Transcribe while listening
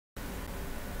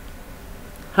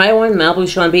Hi everyone, Malibu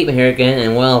Sean Bateman here again,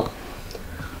 and well,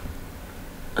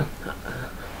 I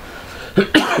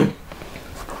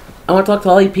want to talk to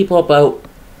all you people about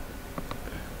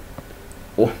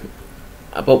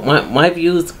my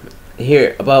views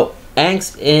here about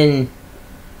angst in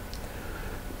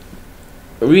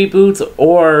reboots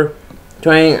or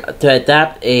trying to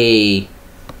adapt a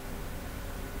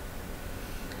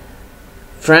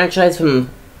franchise from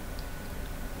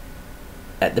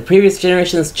the previous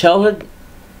generation's childhood.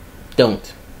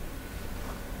 Don't.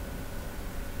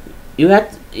 You have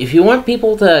to, if you want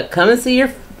people to come and see your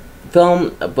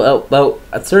film about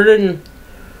a certain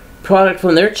product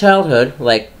from their childhood,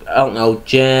 like, I don't know,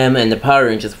 Jim and the Power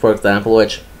Rangers, for example,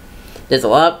 which there's a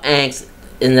lot of angst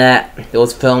in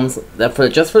those films that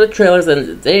just for the trailers,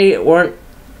 and they weren't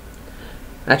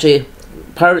actually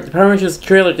the Power Rangers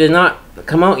trailer did not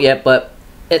come out yet, but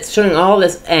it's showing all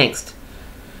this angst.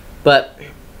 But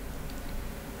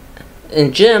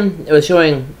in Jim, it was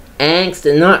showing angst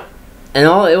and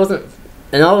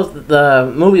all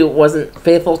the movie wasn't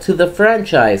faithful to the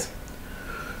franchise.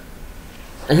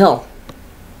 And hell,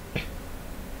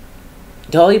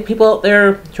 to all you people out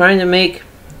there trying to make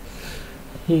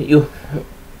a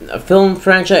film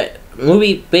franchise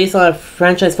movie based on a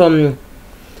franchise from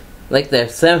like the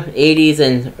 80s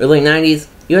and early 90s,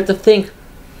 you have to think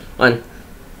on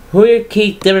who your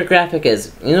key demographic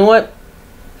is. You know what?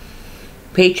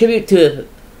 Pay tribute to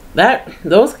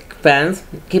those fans.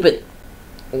 Keep it.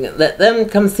 Let them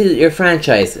come see your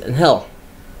franchise, and hell,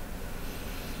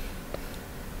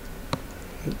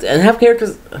 and have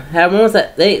characters have moments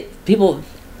that people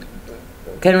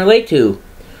can relate to.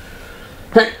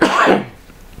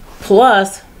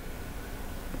 Plus,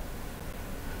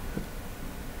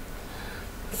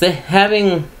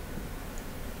 having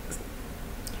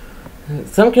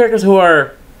some characters who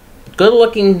are good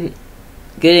looking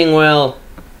getting, well,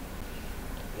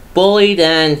 bullied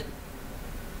and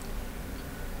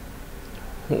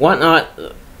whatnot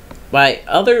by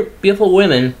other beautiful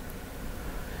women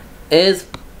is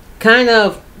kind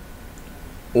of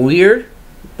weird,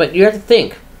 but you have to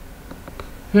think,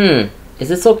 is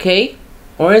this okay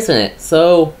or isn't it?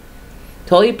 So,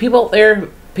 to all you people out there,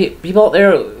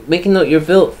 making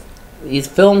these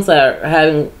films that are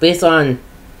having based on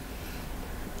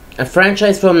a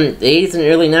franchise from the 80s and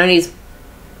early 90s,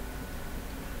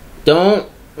 don't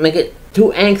make it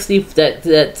too angsty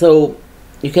that so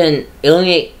you can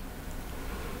alienate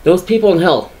those people in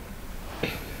hell.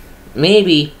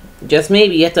 Maybe, just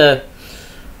maybe, you have to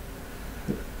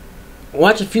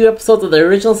watch a few episodes of the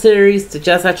original series to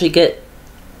just actually get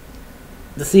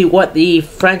to see what the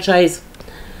franchise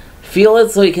feel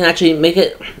is, so you can actually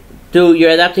do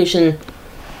your adaptation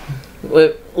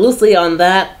loosely on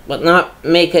that, but not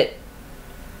make it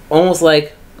almost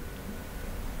like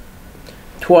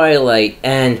Twilight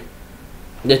and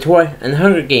the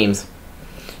Hunger Games.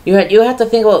 You have to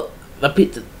think about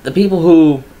the people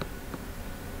who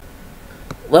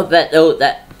love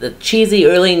the cheesy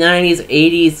early 90s,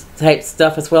 80s type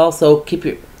stuff as well. So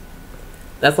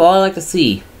that's all I like to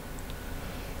see.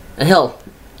 And hell,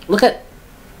 look at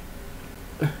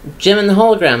Jim and the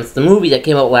Holograms, the movie that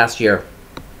came out last year.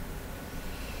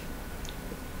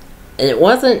 And it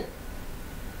wasn't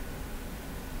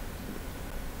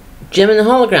Jim and the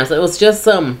Holograms, it was just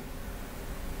some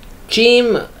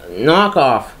Jim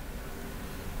knockoff.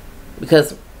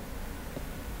 Because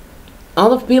all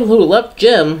the people who loved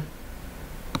Jim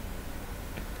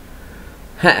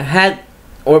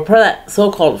were part of that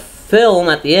so-called film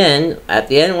at the end,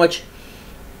 which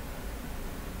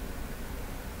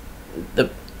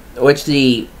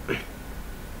the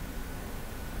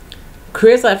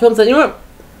creators of that film said, you know what?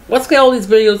 Let's get all these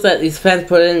videos that these fans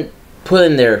put in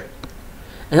there.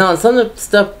 And hell, some of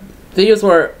the videos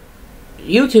were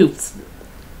YouTube's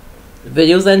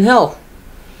videos, and hell.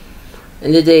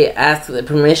 And did they ask the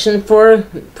permission for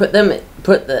put that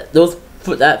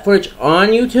footage on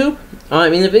YouTube?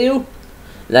 The video?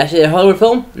 Is actually a Hollywood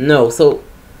film? No. So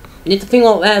you need to think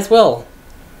about that as well.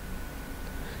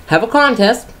 Have a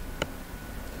contest.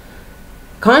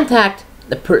 Contact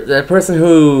the person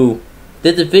who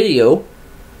did the video,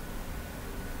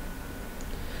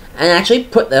 and actually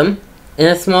put them in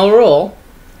a small role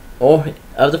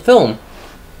of the film.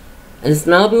 And this is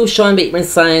Malibu Sean Bateman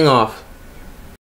signing off.